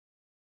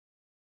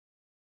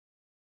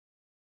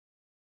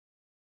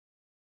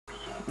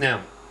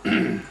Now,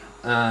 if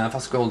I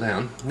scroll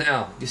down,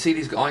 now you see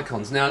these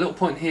icons. Now, a little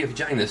point here for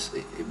Janus,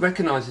 it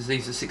recognises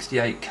these are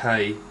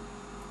 68K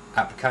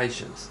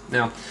applications.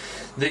 Now,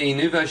 the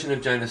new version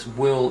of Janus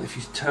will, if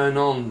you turn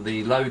on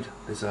the load,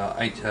 there's a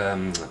I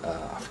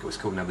forget what it's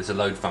called now. There's a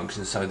load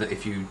function, so that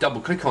if you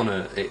double click on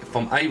it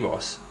from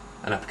Aros,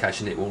 an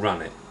application, it will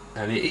run it,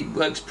 and it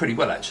works pretty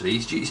well actually.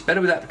 It's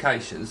better with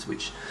applications,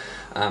 which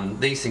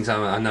these things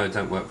I know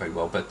don't work very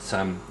well, but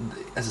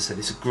as I said,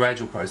 it's a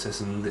gradual process,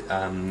 and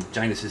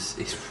Janus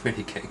is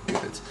really getting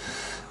good.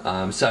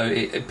 So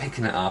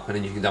picking it up, and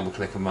then you can double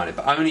click and run it,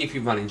 but only if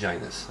you run in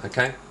Janus.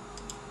 Okay.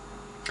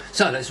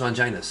 So let's run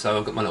Janus. So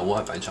I've got my little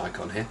workbench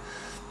icon here.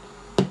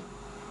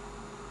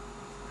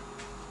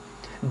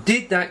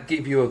 Did that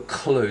give you a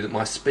clue that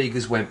my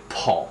speakers went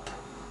pop?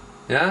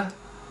 Yeah?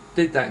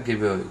 Did that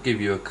give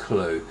you a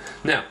clue?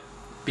 Now,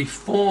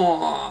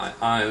 before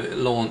I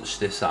launch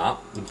this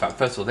up, in fact,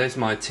 first of all, there's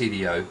my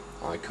TDO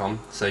icon,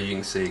 so you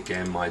can see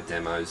again my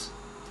demos,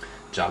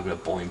 juggler,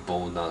 boing,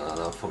 ball,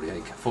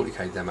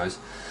 40k demos.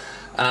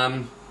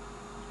 I'm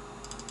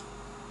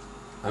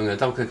going to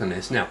double click on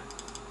this now.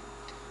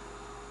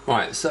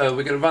 Right, so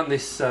we're going to run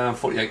this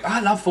 40k.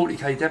 I love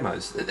 40k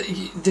demos.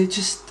 They're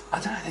just,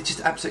 I don't know, they're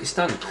just absolutely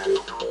stunning.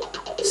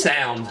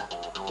 Sound.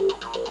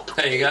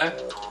 There you go.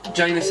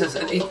 Janus says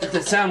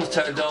the sound was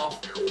turned off.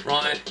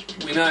 Right,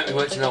 we know we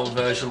worked in an old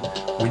version.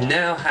 We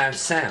now have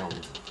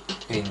sound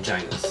in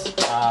Janus.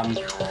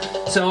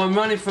 So I'm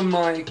running from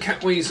my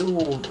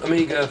Catweasel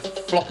Amiga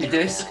floppy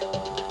disk.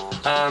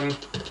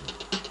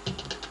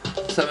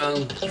 So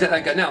I'll let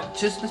that go. Now,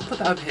 just let's put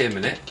that over here a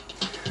minute.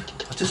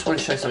 I just want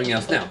to show something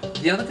else. Now,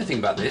 the other good thing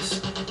about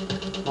this,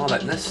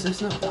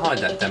 let's not hide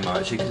that demo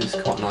actually, because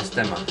it's quite a nice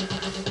demo.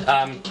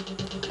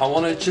 I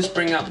want to just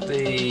bring up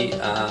the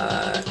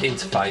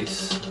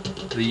interface,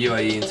 the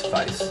UAE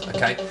interface,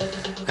 okay?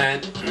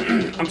 And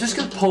I'm just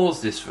going to pause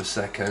this for a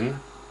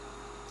second.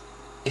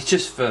 It's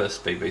just for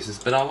speed reasons,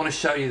 but I want to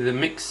show you the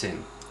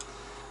mixing.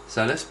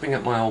 So let's bring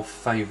up my old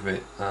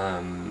favourite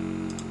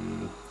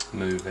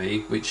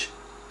movie, which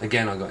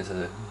again I got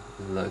into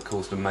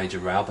caused a major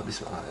row, but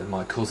this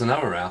might cause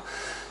another row.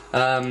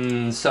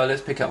 So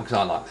let's pick up, because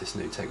I like this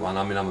New Tech one.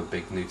 I mean, I'm a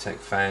big New Tech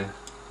fan.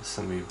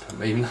 Some of you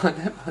probably even I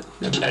never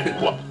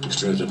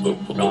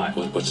Right.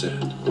 What's that?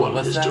 One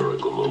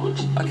historical moment.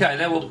 Okay,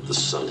 now we'll. The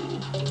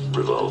sun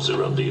revolves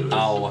around the earth.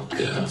 Oh,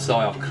 yeah.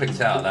 Sorry, I've clicked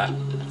out of that.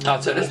 Oh,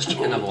 so let's pick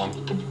another one.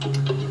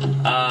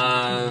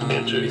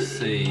 Let me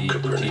see.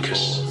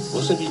 Copernicus.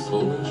 Wasn't he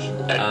Polish?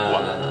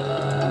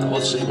 And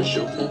what's the same as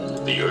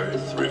Chopin? The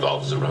earth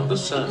revolves around the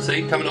sun.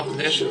 See, coming off of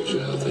this. Shows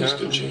you how things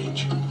can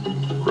change.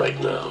 Right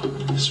now,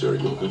 this very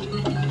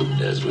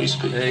moment, as we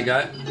speak. There you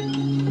go.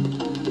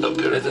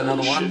 There's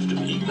another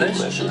one.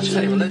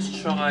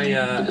 Let's try.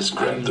 Let's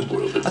grab the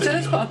world of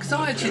because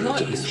I actually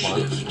like this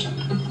one.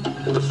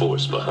 And the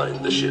force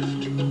behind the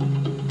shift.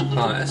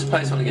 Right, let's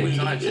play this one again, because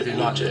I actually do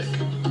like this.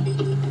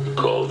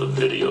 Call the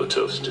video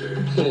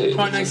toaster. Hey.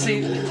 Right, now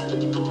see,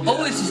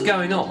 all this is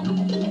going on.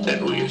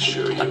 And we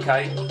assure you,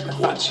 okay,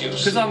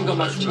 because I haven't got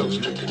much room.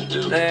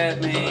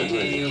 Let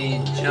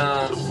me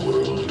just. The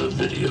world of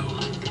video.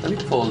 Let me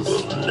pause.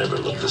 Will never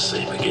look the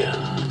same again.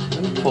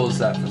 Let me pause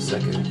that for a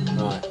second.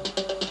 Right.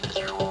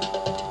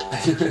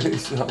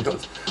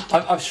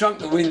 I've shrunk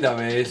the window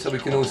here so we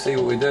can all see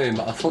what we're doing,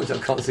 but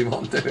unfortunately I can't see what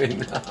I'm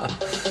doing.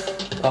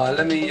 Alright,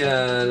 let me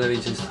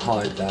just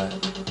hide that.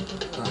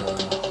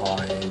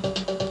 Hide.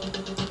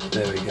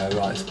 There we go.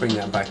 Right, let's bring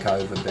that back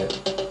over a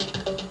bit.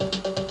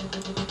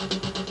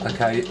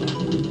 Okay.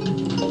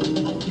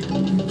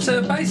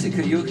 So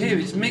basically, you'll hear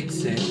it's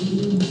mixing.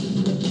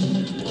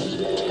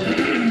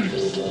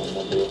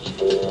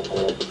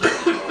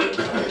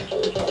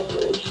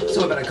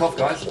 Sorry about that cough,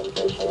 guys.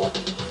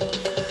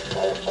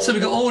 So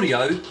we've got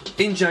audio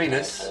in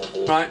Janus,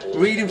 right?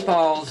 Reading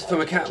files from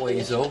a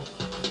Catweasel.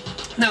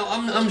 Now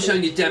I'm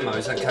showing you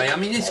demos, okay? I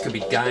mean, this could be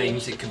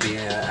games, it could be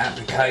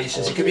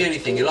applications, it could be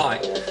anything you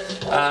like.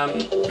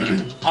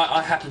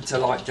 I happen to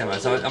like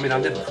demos. I mean,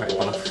 I've never created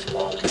one.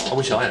 I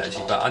wish I had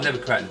actually, but I never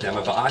created a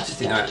demo. But I just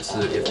think they're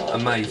absolutely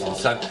amazing.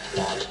 So,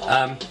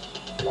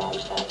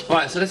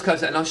 right. So let's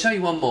close that, and I'll show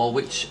you one more,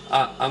 which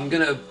I'm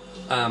gonna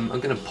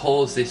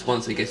pause this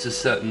once it gets a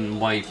certain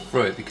way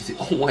through it, because it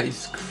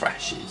always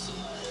crashes.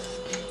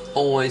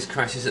 Always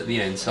crashes at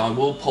the end. So I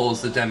will pause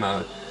the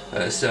demo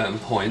at a certain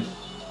point,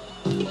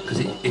 because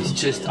it's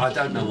just, I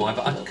don't know why,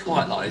 but I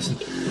quite like this.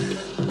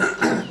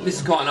 This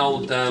is quite an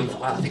old, I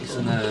think it's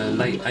in the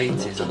late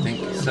 80s, I think,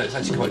 so it's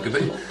actually quite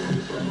good.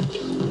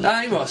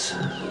 But Aros,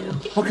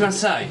 what can I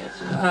say?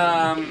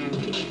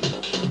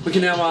 We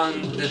can now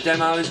run the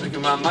demos, we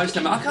can run most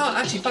demos. I can't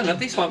actually find out,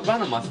 this won't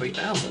run on my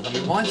 3000. I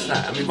mean, why is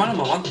that? I mean, run on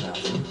my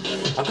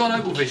 1000. I've got an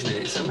Opal Vision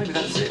in it, so maybe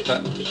that's it.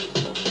 But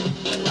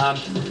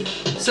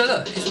so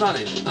look, it's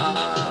running.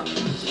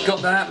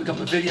 Got that, we've got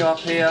the video up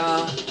here.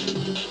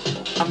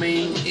 I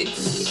mean, it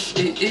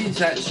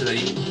is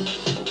actually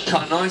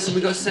kind of nice, and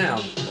we've got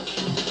sound.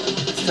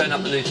 Let's turn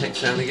up the New Tech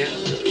sound again.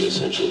 the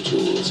essential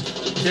tools.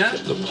 Yeah?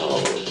 The power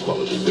of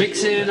quality.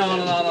 Mixing,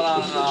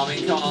 I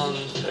mean, come on.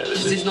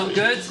 Is this not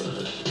good?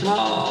 Come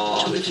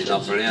on, this is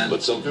not brilliant.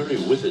 But some very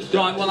withered.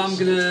 Right, well, I'm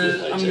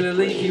gonna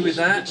leave you with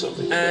that,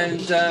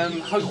 and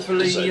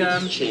hopefully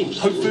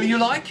you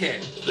like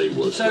it.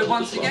 So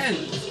once again,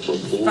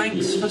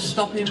 thanks for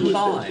stopping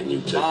by.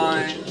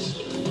 Bye.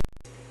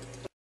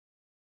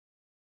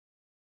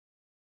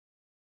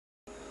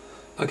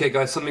 Okay,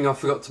 guys, something I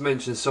forgot to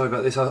mention. Sorry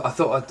about this. I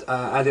thought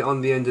I'd add it on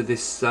the end of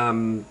this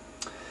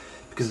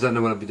because I don't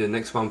know what I'll be doing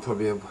next one.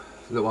 Probably a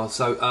little while.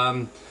 So,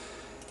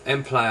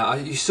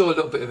 MPlayer. You saw a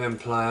little bit of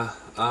MPlayer.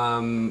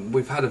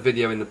 We've had a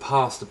video in the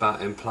past about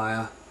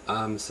MPlayer.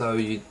 So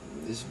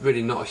there's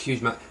really not a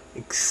huge amount,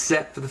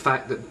 except for the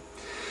fact that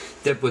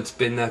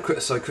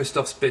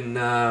Christoph's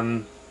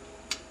been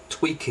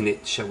tweaking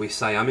it, shall we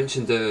say. I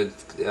mentioned the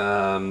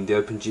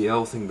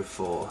OpenGL thing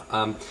before.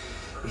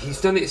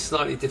 He's done it a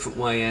slightly different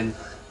way and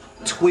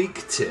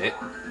tweaked it.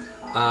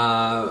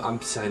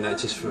 I'm saying that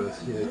just for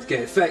to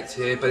get effect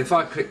here, but if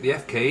I click the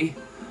F key,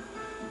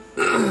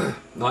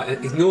 like,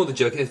 ignore the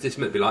joke, this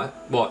might be like,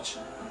 watch.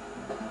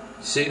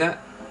 See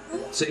that?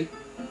 See?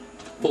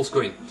 Full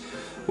screen.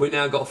 We've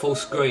now got a full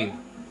screen.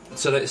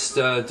 So let's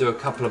do a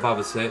couple of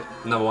others here.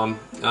 Another one.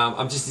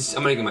 I'm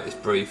only gonna make this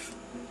brief,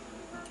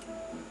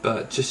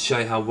 but just show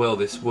you how well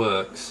this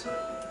works.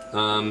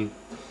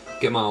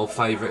 Get my old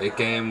favourite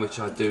again, which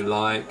I do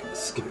like.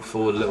 Skip it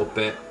forward a little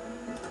bit.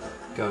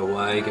 Go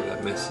away, get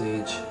that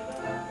message.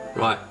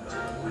 Right.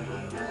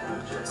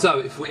 So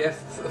if we F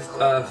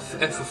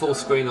for full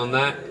screen on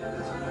that,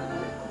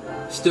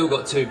 still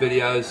got 2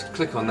 videos.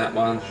 Click on that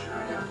one,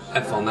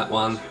 F on that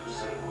one.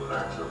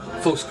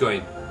 Full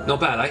screen. Not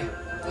bad,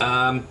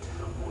 eh?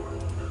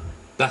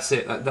 That's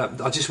it.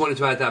 I just wanted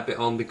to add that bit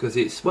on because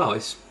it's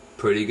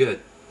pretty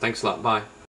good. Thanks a lot. Bye.